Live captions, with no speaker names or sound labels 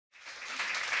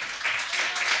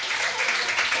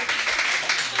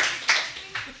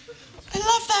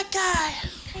die.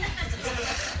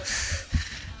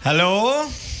 Hello?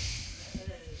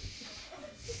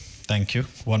 Thank you,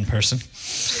 one person.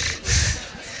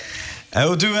 I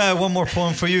will do one more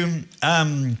poem for you,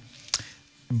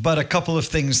 but a couple of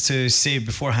things to say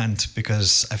beforehand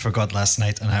because I forgot last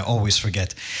night and I always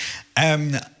forget.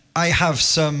 I have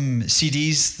some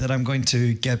CDs that I'm going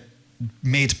to get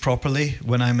made properly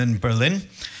when I'm in Berlin.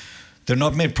 They're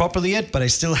not made properly yet, but I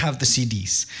still have the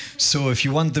CDs. So if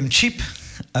you want them cheap,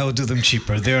 I will do them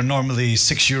cheaper. They're normally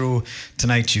 €6.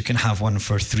 Tonight you can have one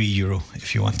for €3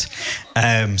 if you want.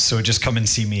 So just come and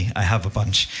see me. I have a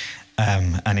bunch.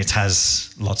 And it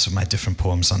has lots of my different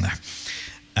poems on there.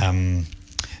 And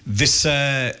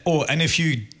if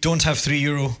you don't have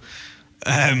 €3,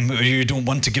 or you don't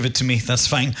want to give it to me, that's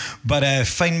fine. But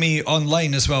find me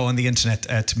online as well on the internet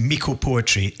at MiKo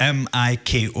Poetry,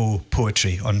 MiKo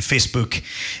Poetry, on Facebook,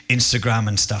 Instagram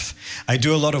and stuff. I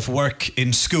do a lot of work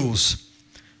in schools.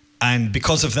 And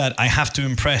because of that, I have to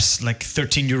impress like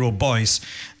 13-year-old boys.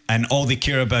 And all they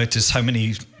care about is how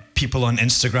many people on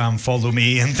Instagram follow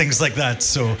me and things like that.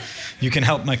 So you can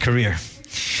help my career.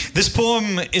 This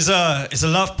poem is a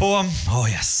love poem. Oh,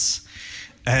 yes.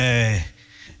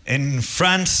 In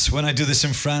France, when I do this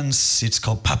in France, it's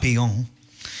called Papillon.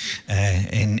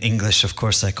 In English, of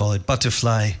course, I call it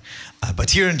butterfly.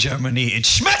 But here in Germany, it's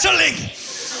Schmetterling.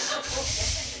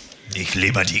 Ich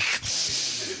liebe dich.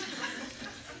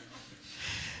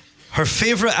 Her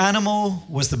favorite animal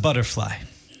was the butterfly.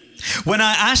 When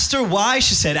I asked her why,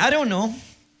 she said, I don't know.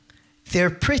 They're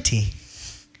pretty.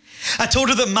 I told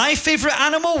her that my favorite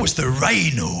animal was the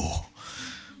rhino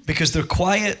because they're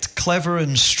quiet, clever,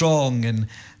 and strong. And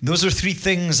those are three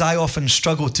things I often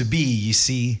struggle to be, you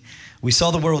see. We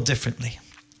saw the world differently.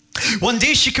 One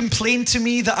day she complained to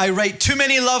me that I write too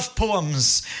many love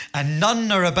poems and none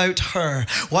are about her.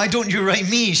 Why don't you write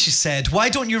me, she said. Why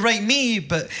don't you write me?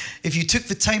 But if you took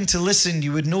the time to listen,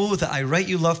 you would know that I write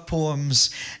you love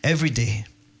poems every day.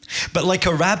 But like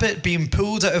a rabbit being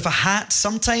pulled out of a hat,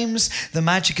 sometimes the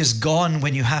magic is gone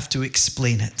when you have to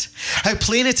explain it. How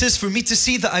plain it is for me to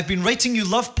see that I've been writing you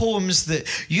love poems that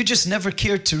you just never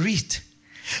cared to read.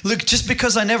 Look, just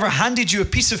because I never handed you a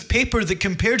piece of paper that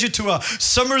compared you to a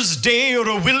summer's day or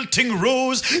a wilting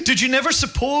rose, did you never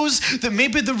suppose that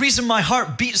maybe the reason my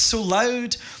heart beats so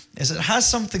loud is it has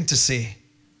something to say?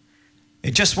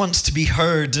 It just wants to be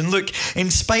heard. And look,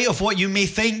 in spite of what you may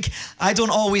think, I don't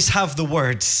always have the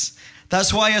words.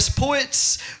 That's why as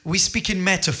poets, we speak in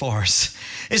metaphors.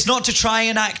 It's not to try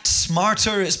and act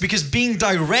smarter, it's because being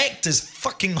direct is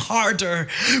fucking harder.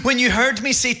 When you heard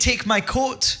me say, take my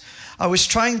coat, I was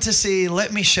trying to say,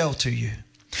 let me shelter you.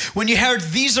 When you heard,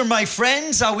 these are my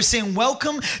friends, I was saying,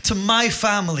 welcome to my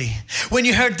family. When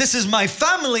you heard, this is my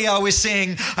family, I was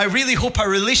saying, I really hope our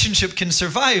relationship can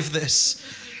survive this.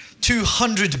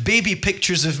 200 baby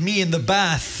pictures of me in the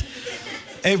bath,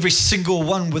 every single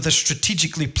one with a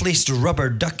strategically placed rubber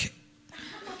duck.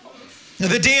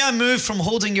 The day I moved from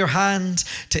holding your hand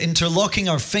to interlocking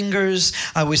our fingers,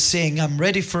 I was saying, I'm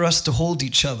ready for us to hold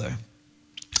each other.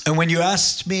 And when you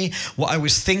asked me what I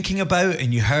was thinking about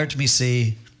and you heard me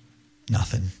say,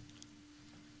 nothing,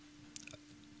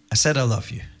 I said, I love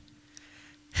you.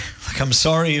 Like, I'm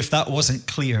sorry if that wasn't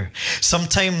clear.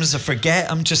 Sometimes I forget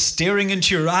I'm just staring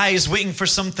into your eyes, waiting for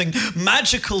something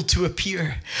magical to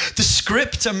appear. The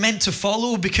script I'm meant to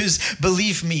follow because,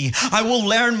 believe me, I will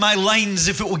learn my lines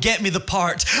if it will get me the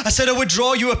part. I said I would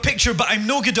draw you a picture, but I'm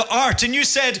no good at art. And you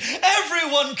said,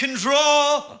 everyone can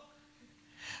draw.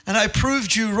 And I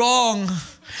proved you wrong.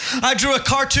 I drew a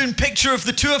cartoon picture of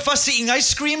the two of us eating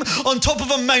ice cream on top of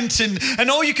a mountain,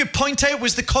 and all you could point out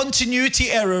was the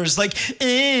continuity errors, like,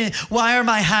 why are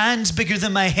my hands bigger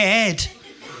than my head?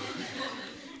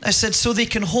 I said, so they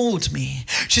can hold me.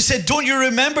 She said, don't you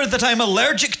remember that I'm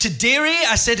allergic to dairy?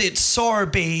 I said, it's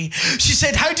sorbet. She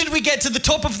said, how did we get to the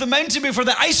top of the mountain before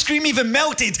the ice cream even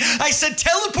melted? I said,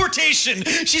 teleportation.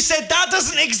 She said, that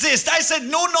doesn't exist. I said,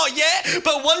 no, not yet,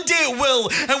 but one day it will.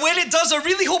 And when it does, I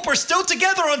really hope we're still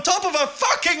together on top of a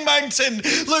fucking mountain.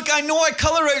 Look, I know I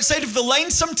color outside of the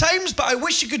lines sometimes, but I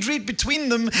wish you could read between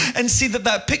them and see that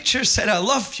that picture said, I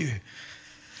love you.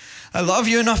 I love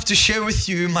you enough to share with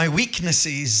you my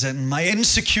weaknesses and my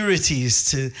insecurities,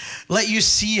 to let you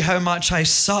see how much I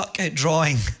suck at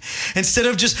drawing. Instead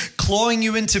of just clawing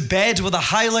you into bed with a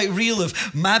highlight reel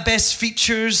of my best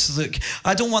features, look,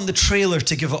 I don't want the trailer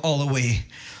to give it all away.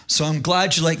 So I'm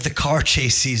glad you like the car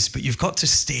chases, but you've got to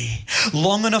stay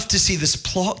long enough to see this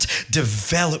plot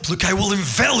develop. Look, I will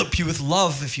envelop you with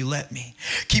love if you let me.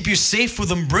 Keep you safe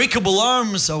with unbreakable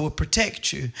arms. I will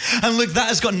protect you. And look, that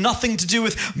has got nothing to do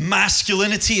with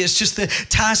masculinity. It's just the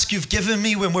task you've given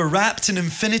me when we're wrapped in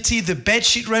infinity. The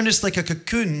bedsheet round us like a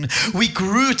cocoon. We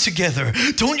grew together.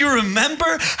 Don't you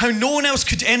remember how no one else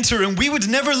could enter and we would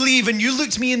never leave? And you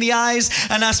looked me in the eyes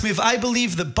and asked me if I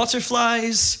believe that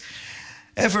butterflies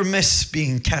ever miss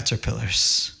being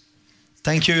caterpillars.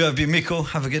 Thank you. I've been MiKo.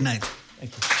 Have a good night.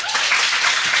 Thank you.